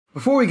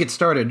Before we get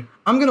started,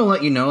 I'm going to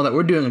let you know that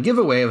we're doing a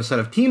giveaway of a set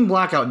of Team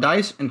Blackout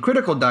dice and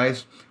critical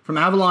dice from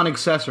Avalon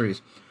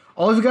Accessories.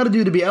 All you've got to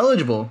do to be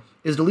eligible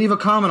is to leave a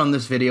comment on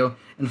this video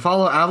and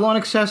follow Avalon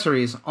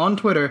Accessories on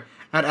Twitter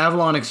at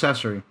Avalon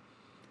Accessory.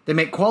 They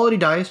make quality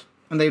dice,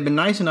 and they've been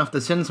nice enough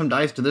to send some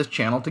dice to this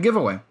channel to give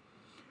away.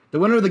 The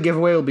winner of the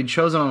giveaway will be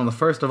chosen on the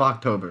 1st of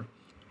October.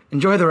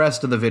 Enjoy the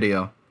rest of the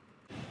video.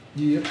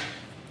 Yep.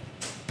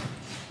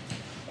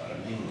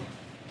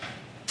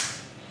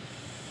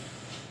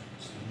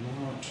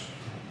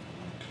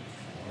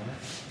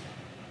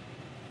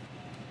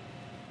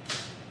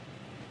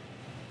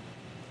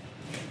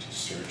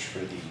 Search for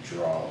the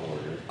draw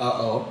order.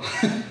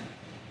 Uh-oh.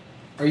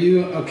 Are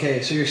you...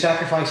 Okay, so you're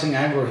sacrificing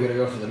aggro here to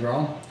go for the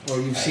draw? Or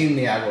you've seen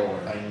the aggro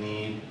order? I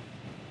need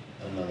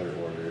another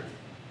order.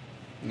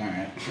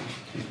 Alright.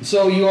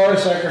 So you are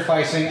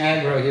sacrificing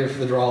aggro here for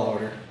the draw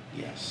order?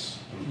 Yes.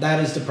 That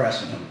is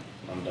depressing.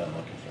 I'm done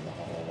looking for the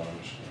hollow one. I'm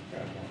just going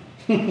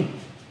to grab one.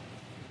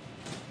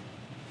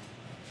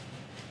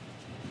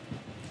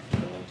 I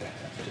don't like to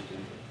have to do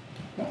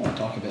it. I want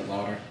to talk a bit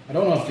louder. I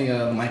don't know if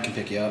the mic can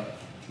pick you up.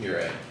 You're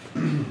right.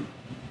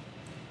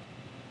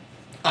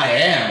 I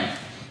am!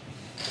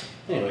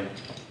 Anyway,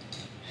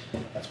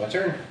 that's my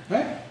turn.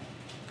 Alright.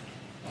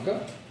 I'll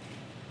go.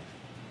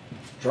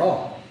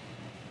 Draw.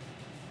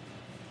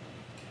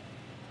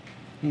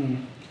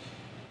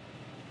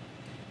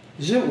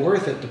 Is it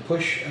worth it to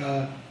push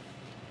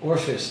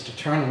Orfist to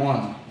turn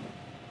 1?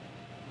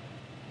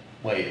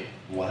 Wait,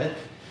 what?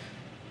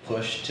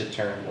 Push to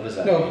turn, what does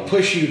that No, mean?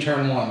 push you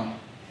turn 1.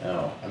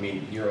 Oh, I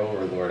mean, you're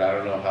Overlord. I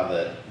don't know how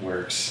that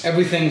works.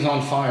 Everything's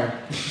on fire.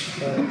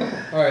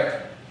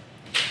 Alright.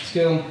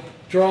 Skill.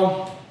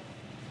 Draw.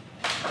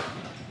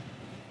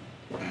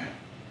 Alright.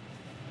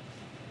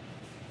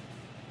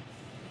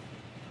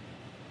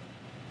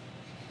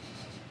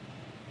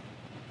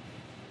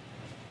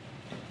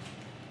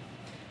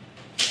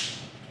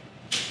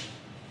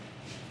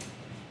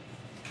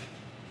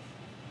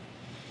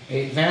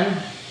 Eight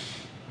Van.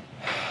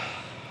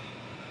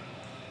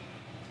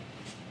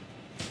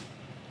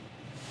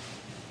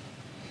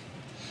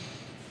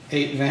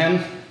 Eight Van.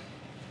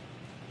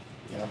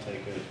 Yeah, I'll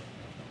take it.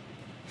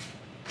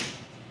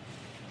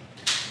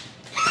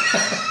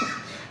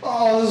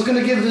 Oh, I was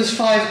gonna give this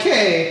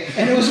 5K,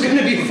 and it was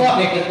gonna be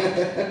funny.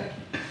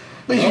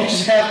 But you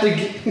just have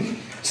to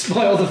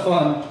spoil the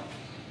fun.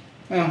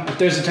 Well, if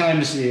there's a time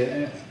to see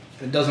it,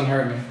 it doesn't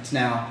hurt me. It's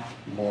now.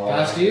 More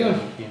Pass to you.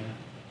 Yeah.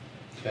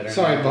 Better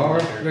Sorry, not Bar.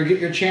 go under. Better get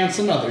your chance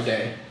another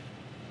day.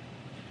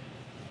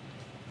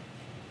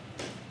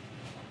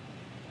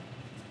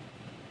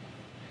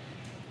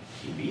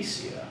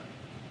 Kibicia.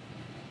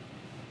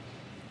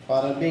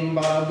 Bada bing,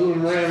 bada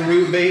boom, ram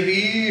root,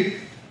 baby.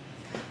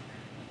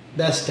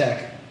 Best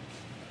tech.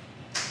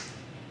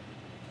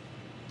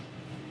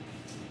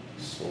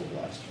 Soul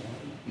blast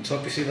one. Let's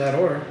hope you see that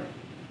order.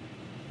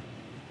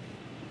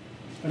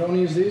 I don't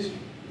use these.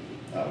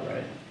 Oh,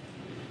 right.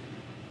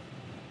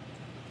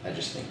 I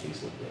just think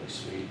these look really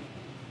sweet.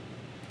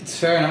 It's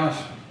fair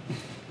enough.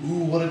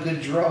 Ooh, what a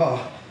good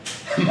draw.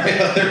 My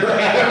other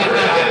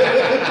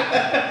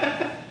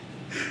ram.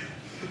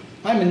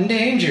 I'm in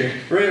danger.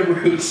 Ram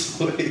root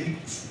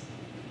swings.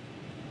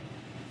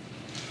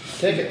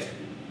 Take it.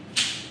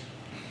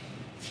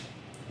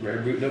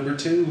 Ram root number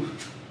 2.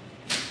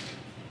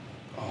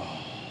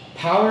 Oh,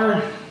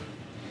 Power.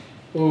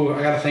 Ooh,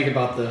 I gotta think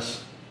about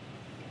this.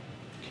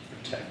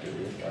 protect the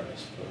rear guard, I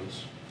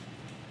suppose.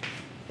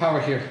 Power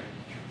here.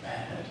 You're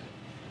mad.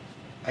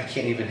 I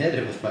can't even hit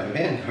it with my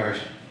Vanguard.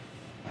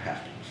 I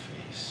have to go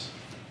face.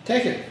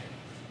 Take it.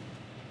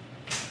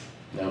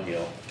 No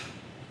heal.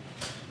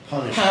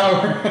 Punish.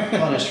 Power.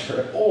 Punish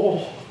for it.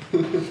 Oh.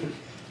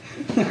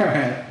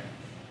 Alright.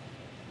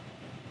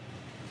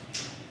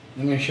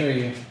 Let me show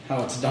you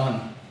how it's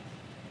done.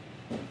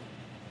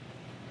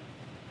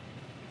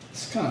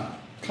 It's kind of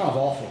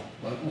awful,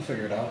 but we'll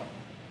figure it out.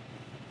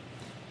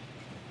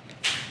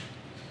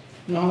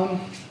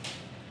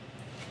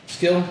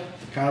 Skill,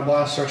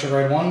 counterblast, search of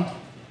right 1.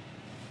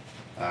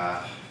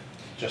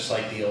 Just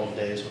like the old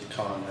days with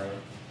Conroe.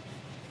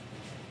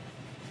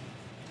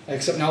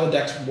 Except now the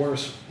deck's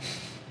worse.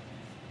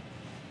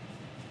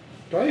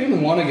 Do I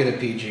even want to get a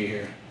PG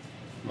here?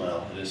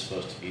 Well, it is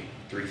supposed to be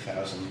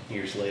 3,000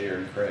 years later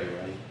in Cray,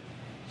 right?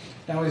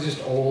 Now he's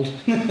just old.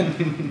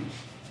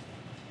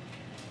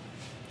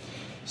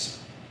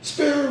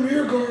 Spare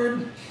rear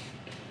guard.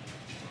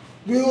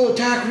 We'll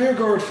attack rear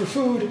guard for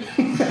food.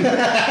 Try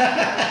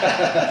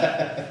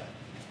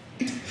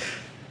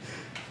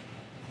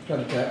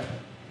to tap.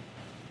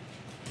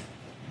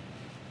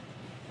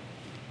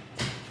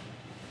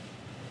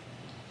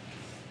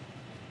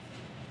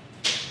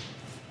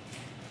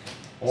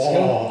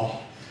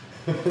 Oh.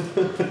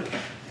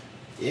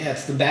 Yeah,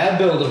 it's the bad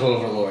build of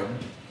Overlord.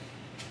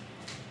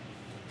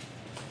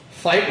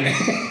 Fight me.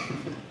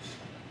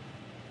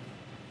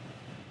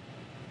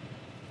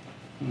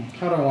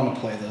 How do I want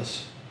to play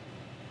this?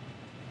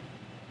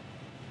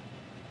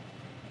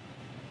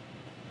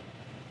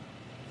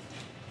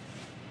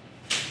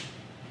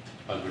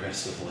 Aggressive.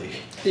 aggressively.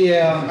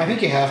 Yeah, I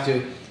think you have to.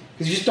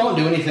 Because you just don't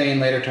do anything in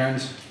later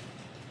turns.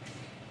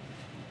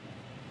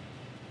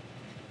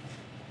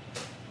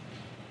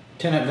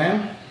 10 at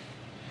Van.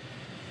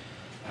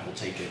 I will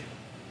take it.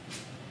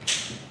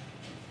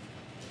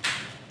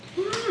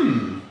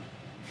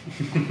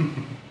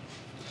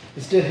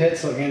 This did hit,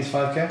 so it gains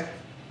 5k.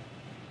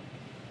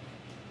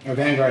 Or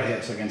Vanguard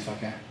hit, so it gains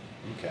 5k.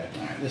 Okay.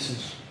 Alright, this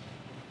is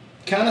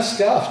kind of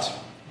stuffed.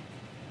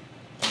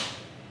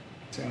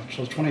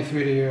 So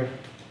 23 to your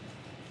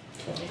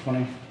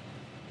 20.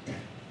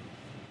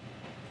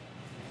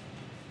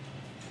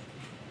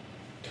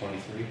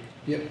 23?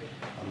 Yep.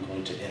 I'm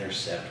going to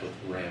intercept with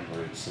Ram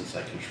Root since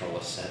I control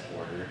a set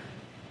order.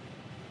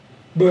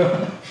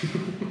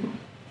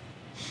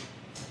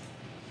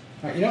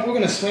 Alright, you know what we're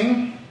going to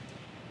swing?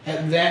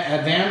 At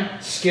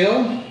Van,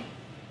 skill.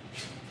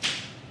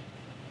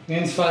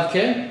 Gains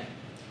 5k.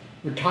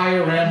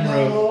 Retire Ram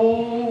Road.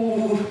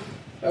 No!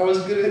 I was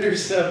going to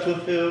intercept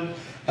with him.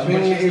 How much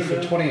Swing is here it for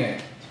now?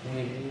 28.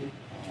 28?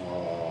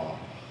 Oh.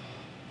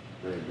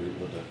 Ram Root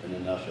would have been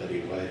enough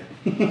anyway.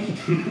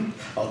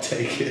 I'll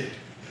take it.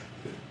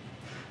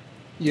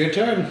 Your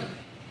turn.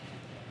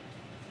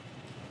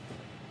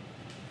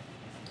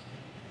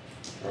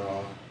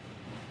 Draw.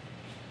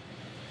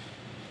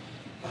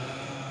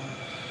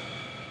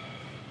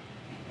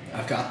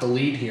 I've got the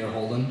lead here,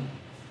 Holden.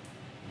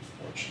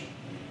 Unfortunately.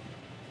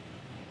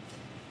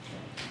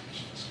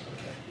 Let's go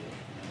back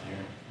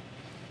here.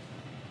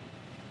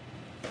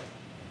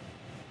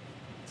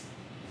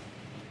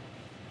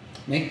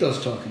 Make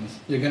those tokens.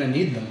 You're going to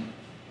need them.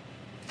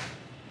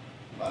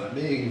 Bada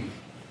bing.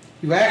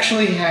 You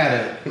actually had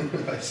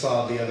it. I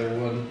saw the other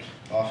one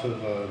off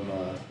of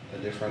a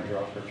different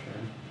draw per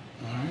turn.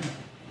 Alright.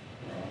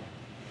 Draw.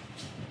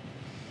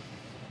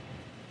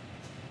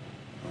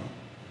 Oh.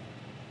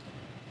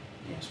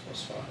 Yes,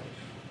 +5.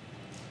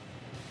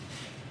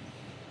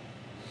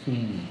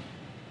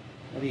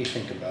 What do you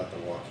think about The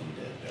Walking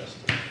Dead,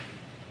 Justin?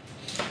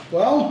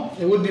 Well,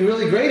 it would be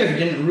really great if you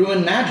didn't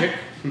ruin magic.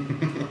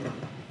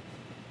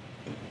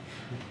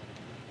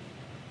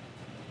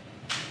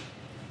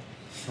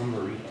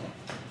 Thumberino.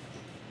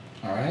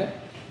 Alright.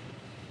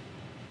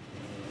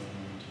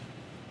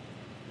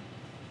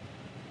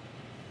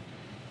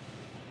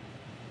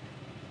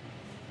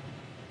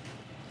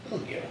 Oh,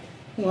 yeah.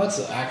 Well, that's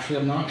actually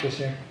obnoxious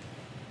here.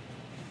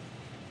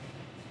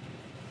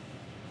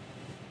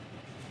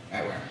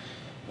 Alright, where?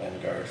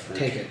 Vanguard for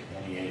Take it.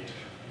 28.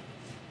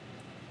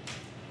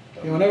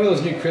 Yeah, whenever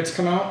those new crits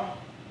come out,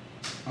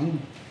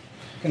 I'm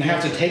gonna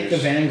have to take the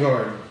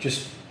Vanguard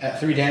just at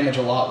 3 damage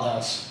a lot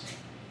less.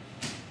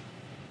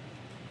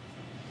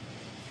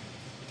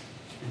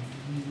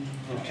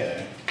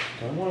 Okay.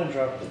 Do I want to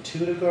drop the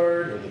 2 to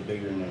guard or the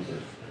bigger number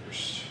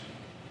first?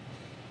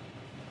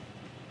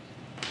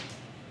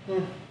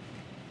 Well,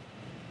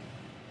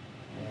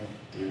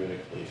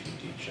 theoretically, if you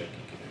decheck,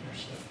 you can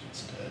intercept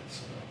instead,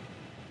 so.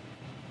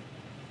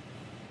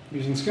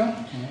 Using skill?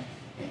 Yeah.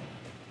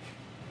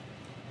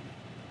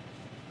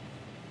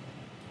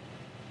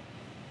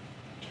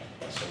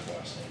 That's our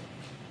last name.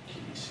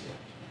 TBC.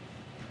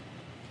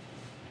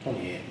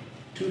 28.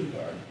 2 to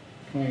guard.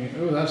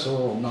 Ooh, that's a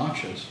little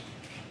obnoxious.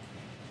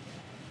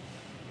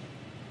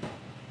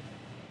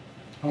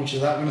 How much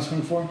is that gonna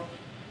swing for?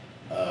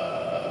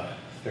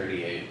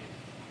 38.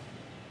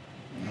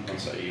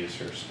 Once I use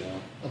her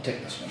skill. I'll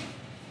take this one.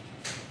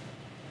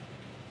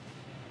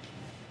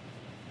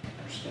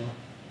 Her skill.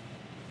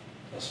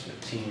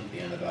 +15 at the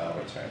end of battle,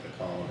 retire the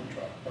column and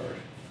draw a card.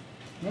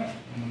 Alright,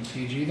 I'm gonna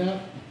PG that.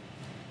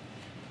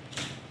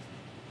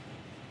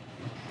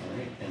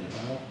 Alright, end of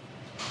battle.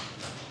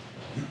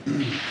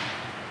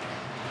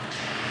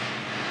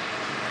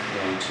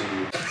 Going to.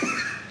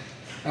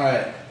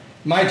 Alright,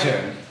 my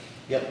turn.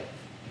 Yep.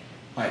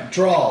 Alright,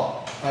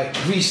 draw. Alright,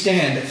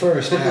 restand at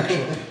first,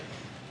 actually.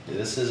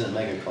 This isn't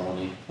Mega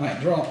Colony. Alright,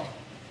 draw.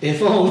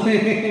 If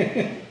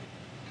only.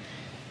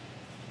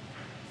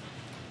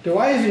 Do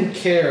I even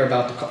care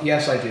about the...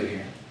 Yes, I do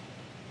here.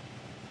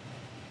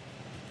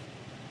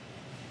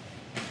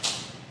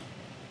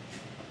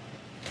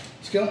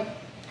 Skill.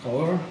 Call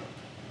over.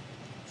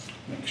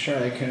 Make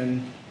sure I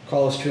can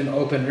call this to an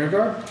open rear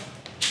guard.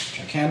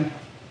 Which I can.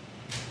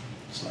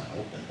 It's not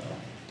open though.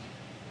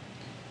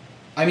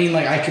 I mean,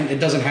 like, I can... It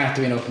doesn't have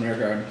to be an open rear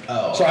guard.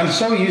 Oh. So I'm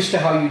so used to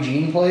how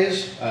Eugene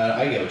plays.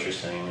 I get what you're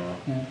saying now.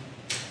 Yeah.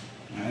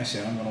 I see.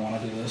 I'm going to want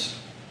to do this.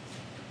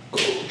 Go,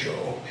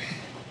 Joe.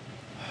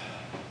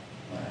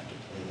 I have to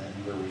play that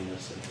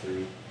Marinus at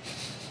 3.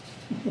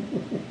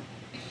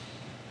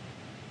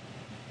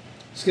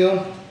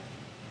 Skill.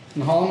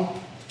 And Holland.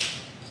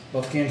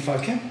 Both gain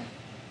 5k.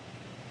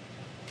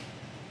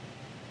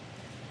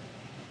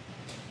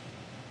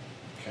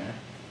 Okay.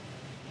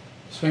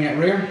 Swing at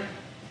rear.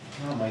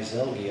 Oh, my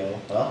Zelgio.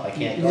 Well, I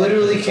can't You guard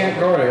literally it. can't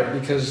guard it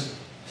because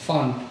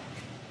fun.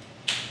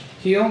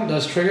 Heal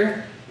does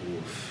trigger.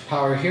 Oof.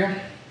 Power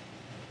here.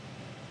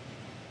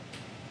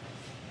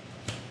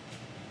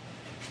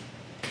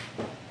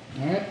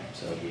 Alright.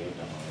 Zelgio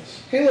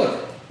dies. Hey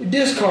look, we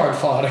discard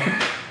fodder.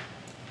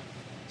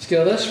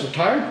 Skill this,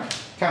 retire,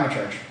 counter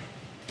charge.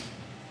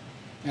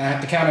 And I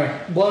have to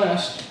counter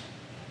blast.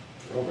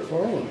 For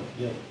Overlord.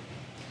 Yep.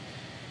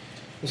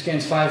 This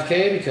gains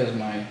 5k because of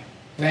my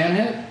Van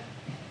hit.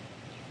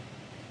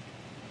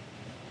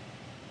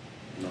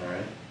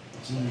 Alright.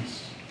 That's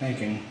nice.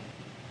 Thinking.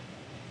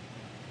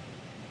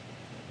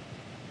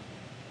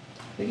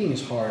 Thinking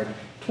is hard.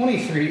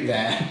 23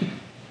 Van.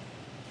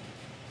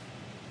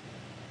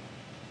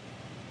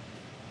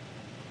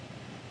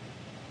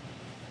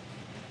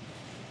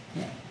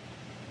 Yeah.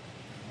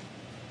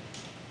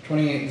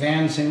 28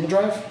 Van single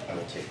drive. I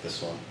will take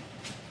this one.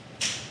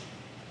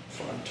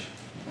 Front.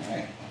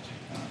 Alright, I'll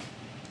take that.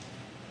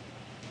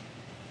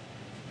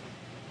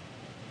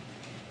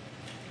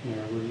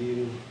 Where were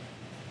you?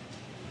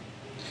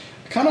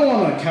 I kind of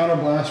want to counter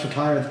blast,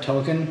 retire the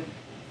token.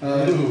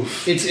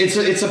 Oof.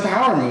 It's a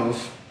power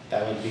move.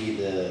 That would be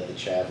the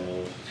Chad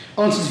move.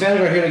 Oh, and since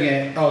Vanguard hit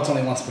again, oh, it's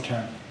only once per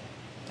turn.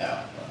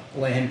 Oh.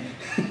 Lame.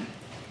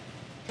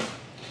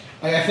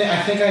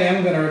 I think I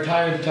am gonna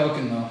retire the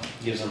token though.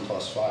 Gives him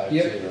 +5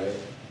 Yep. too, right?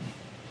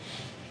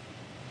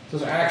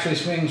 Those are actually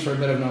swings for a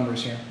bit of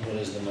numbers here. What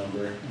is the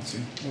number? Let's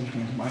see. We're just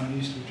gonna combine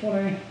these to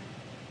 20,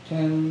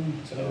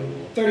 10, So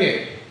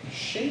 38.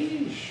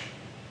 sheesh.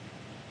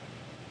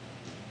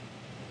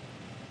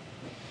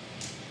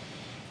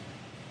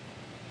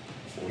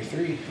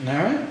 $43. All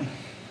right.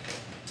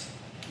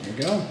 There we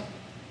go.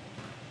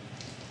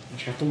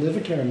 Just have to live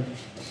a turn.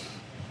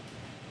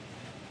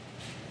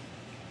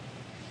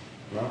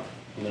 No,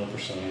 no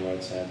persona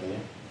rights happening.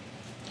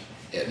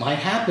 It might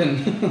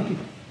happen.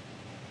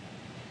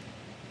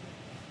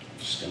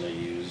 Just gonna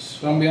use.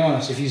 But I'm gonna be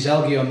honest. If you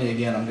Zelgio me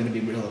again, I'm gonna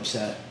be real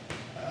upset.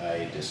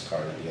 I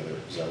discarded the other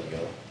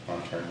Zelgio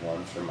on turn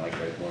 1 for my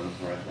grade 1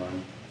 red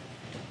one.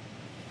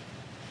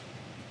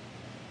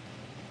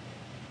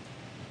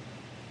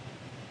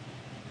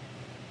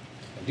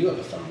 I do have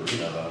a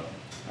Thumbruno though,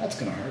 That's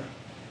gonna hurt.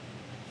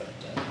 but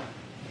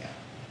yeah.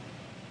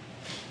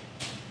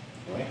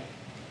 Anyway.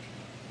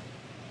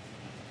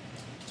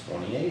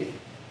 28.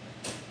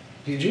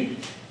 PG.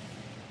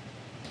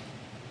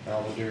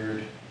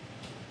 Alvaderd.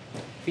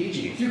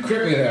 Fiji. If you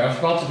crit me there, I'm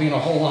about to be in a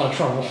whole lot of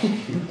trouble.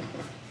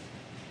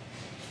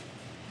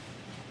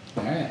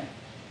 All right.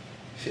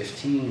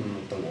 15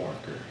 with the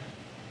Walker.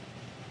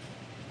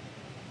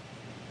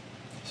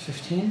 It's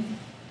 15.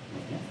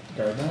 Mhm.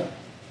 Guard that.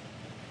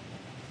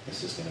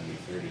 This is gonna be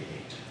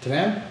 38. To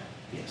them.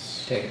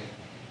 Yes. Take it.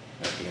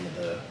 At the end of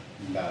the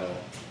battle,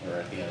 or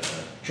at the end of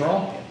the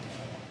Draw? Yeah.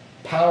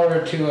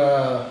 Power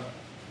to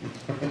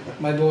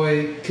my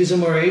boy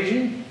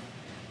Kizumoreiji.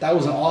 That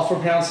was an awful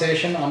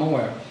pronunciation, I'm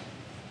aware.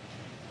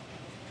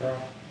 Draw.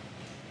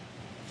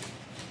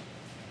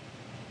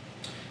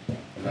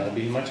 And that'll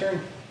be my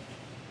turn.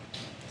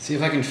 See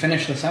if I can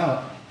finish this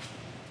out.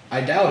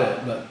 I doubt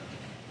it, but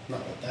Not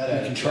with that I can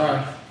attitude.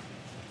 try.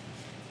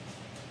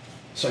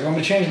 So you want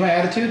me to change my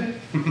attitude?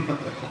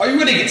 Are you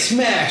ready to get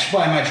smashed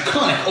by my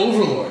Dragonic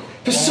Overlord?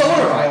 Persona,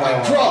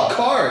 I draw a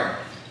card.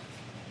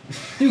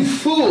 You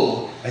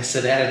fool. I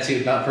said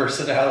attitude, not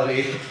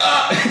personality.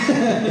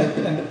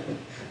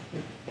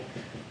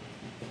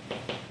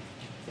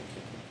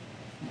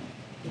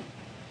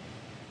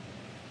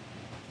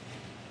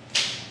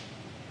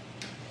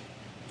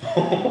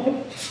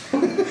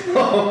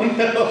 Oh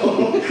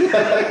no!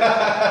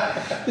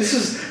 This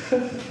is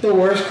the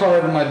worst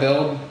card in my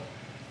build.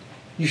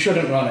 You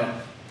shouldn't run it.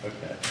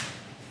 Okay.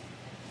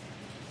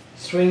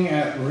 Swing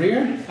at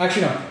rear.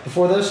 Actually, no.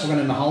 Before this, we're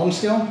going to the Holland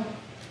skill.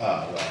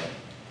 Oh, right.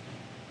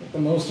 The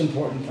most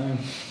important thing.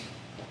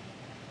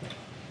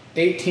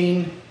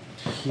 18.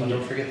 Oh,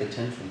 don't forget the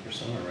 10 from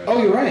Persona, right?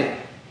 Oh, you're right.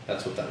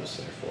 That's what that was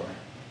there for.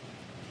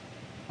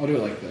 I'll do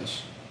it like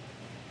this.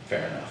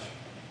 Fair enough.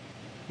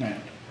 Right.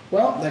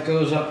 Well, that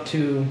goes up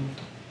to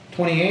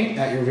 28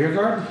 at your rear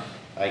guard.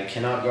 I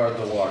cannot guard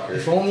the Walker.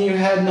 If only you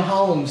had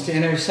Nahalims to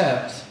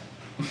intercept.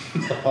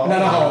 Oh.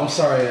 Not Nahalim,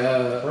 sorry.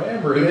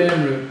 Ramroot.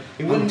 Ramroot.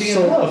 It wouldn't be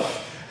So- enough.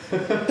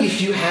 If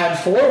you had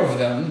 4 of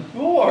them.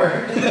 More.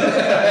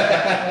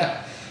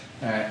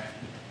 Alright.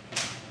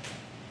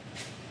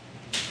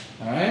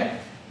 Alright.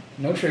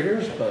 No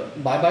triggers,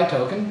 but bye-bye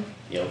token.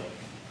 Yep.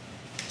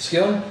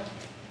 Skill.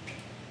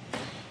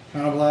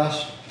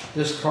 Counterblast.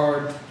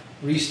 Discard.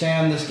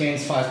 Restand. This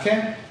gains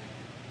 5k.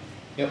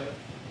 Yep.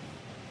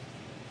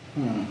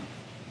 Hmm.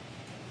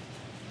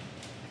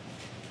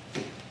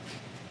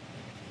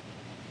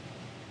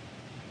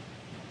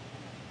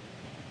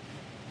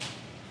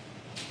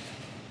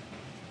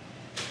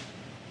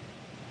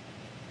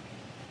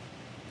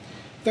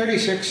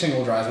 $36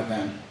 single drive at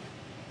Van.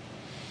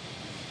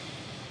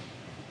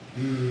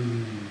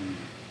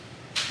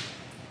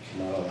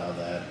 Cannot allow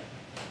that.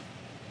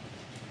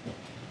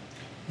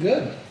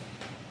 Good.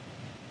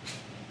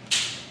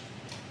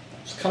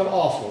 It's kind of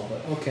awful,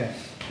 but okay.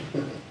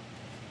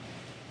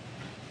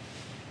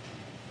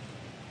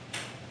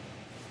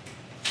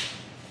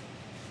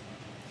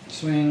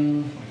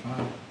 Swing.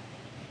 25.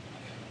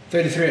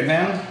 33 at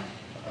Van.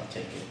 I'll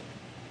take it.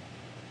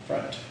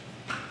 Front.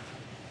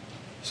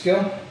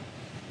 Skill.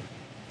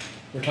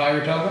 Retire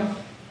your token.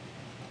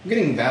 I'm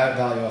getting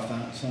value off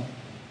that, so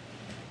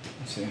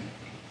let's see.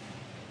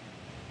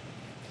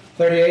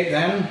 38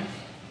 then.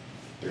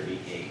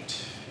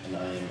 38, and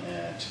I am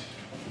at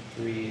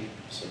 23,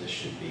 so this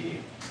should be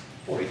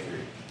 43.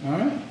 All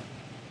right.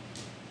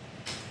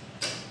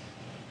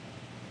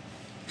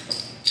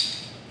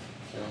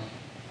 So,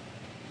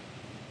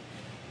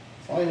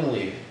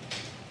 finally,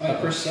 a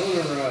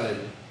Persona ride.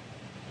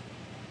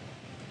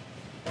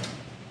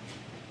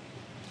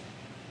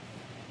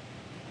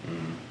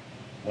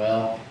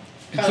 Well,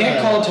 You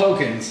can't call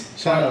tokens.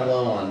 Kind of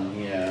low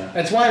on, yeah.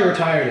 That's why I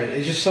retired it.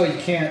 It's just so you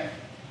can't.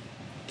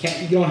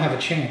 You don't have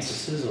a chance.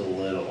 This is a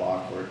little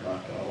awkward,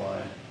 not gonna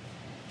lie.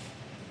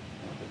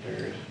 Not the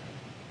dirt.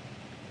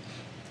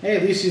 Hey,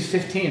 at least he's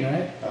 15,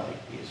 right? I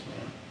like these,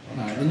 man.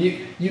 All right, then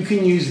you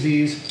can use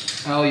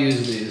these. I'll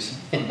use these.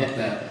 How about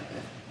that?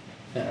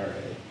 All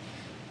right.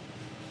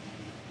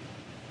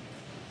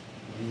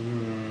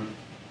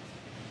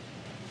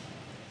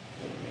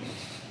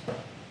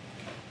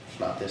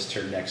 Not this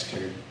turn, next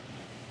turn.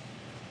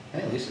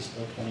 Hey, at least it's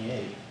still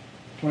 28.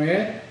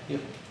 28?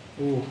 Yep.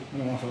 Ooh, I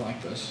don't know if I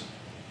like this.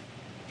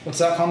 What's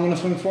that column going to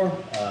swing for?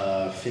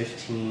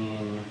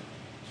 15,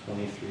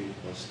 23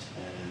 plus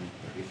 10,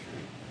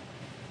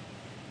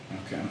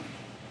 33. Okay.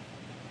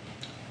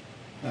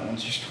 That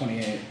one's just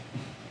 28.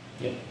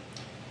 Yep.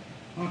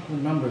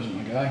 Awkward numbers,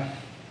 my guy.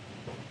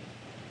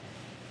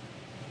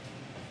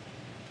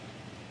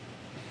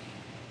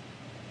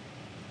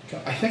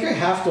 I think I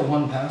have to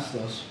one past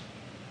those.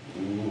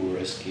 Ooh,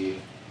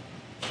 risky.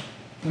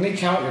 Let me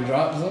count your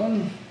drop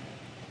zone.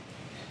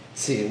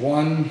 Let's see,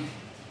 1,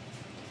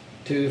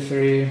 2,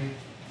 3,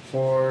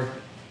 4,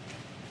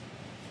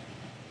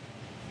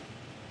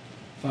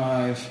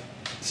 5,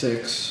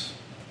 6,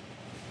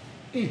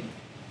 8,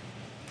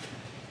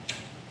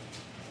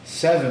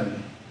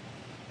 7.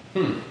 I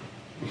don't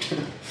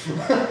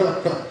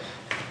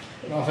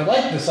know if I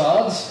like this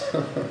odds.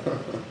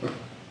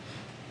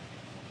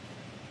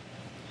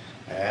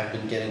 I have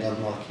been getting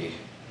unlucky.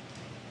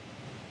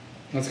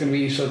 That's going to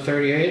be, so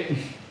 38?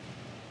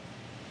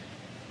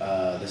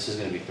 This is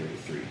going to be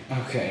 33.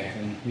 Okay,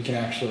 then we can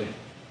actually...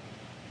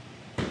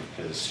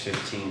 Because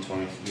 15,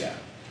 20, yeah.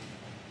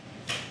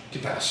 to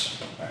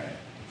pass. Alright.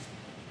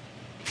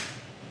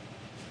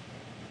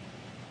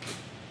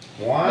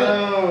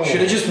 Wow!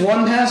 Should have just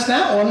one past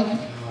that one.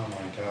 Oh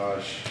my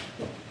gosh.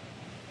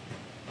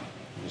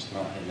 I'm just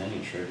not hitting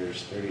any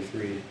triggers.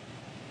 33.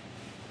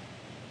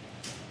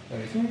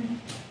 33?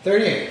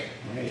 38.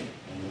 Right,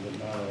 end of the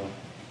battle.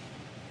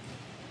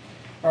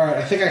 Alright,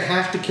 I think I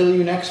have to kill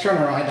you next turn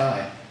or I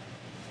die.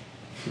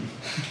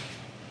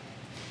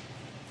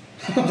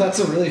 That's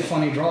a really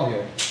funny draw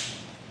here.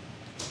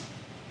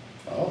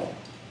 Oh.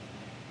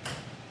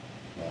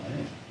 Well,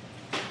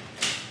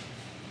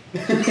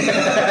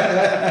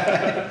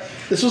 hey.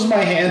 This was my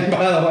hand,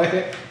 by the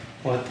way.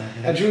 What the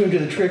heck? I drew into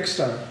the trick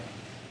star.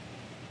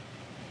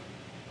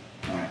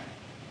 Alright.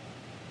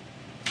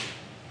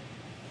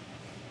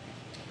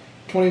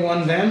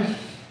 21 then.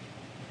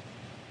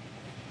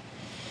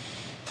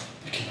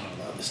 I cannot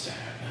allow this to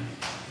happen.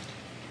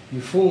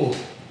 You fool.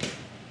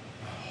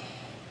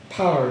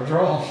 Power,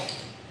 draw.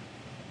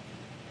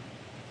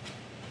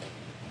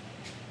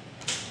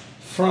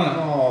 Front.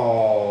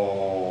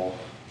 Oh.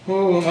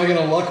 Oh, am I going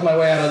to luck my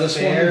way out of this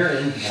Fair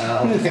one? and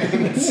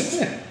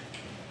balanced.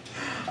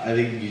 I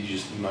think you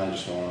might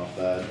just want off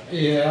that.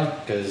 Yeah.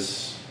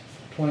 Because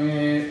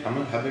 28.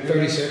 how big are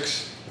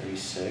 36. they?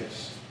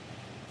 36.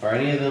 Are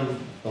any of them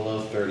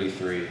below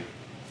 33?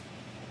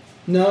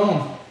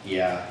 No.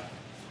 Yeah.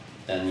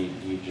 Then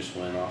you just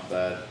went off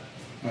that.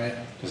 Right.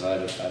 Because I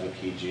have a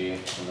PG,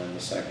 and then the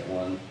second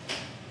one,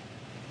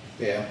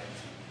 Yeah.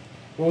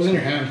 What was in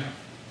your hand?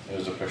 it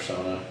was a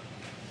Persona.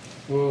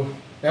 Ooh.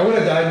 I would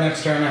have died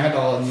next turn. I had to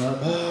all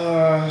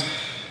admit.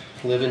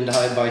 Live and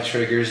die by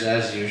triggers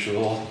as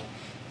usual.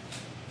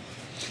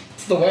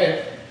 It's the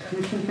way.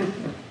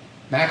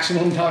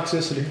 Maximum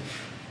toxicity.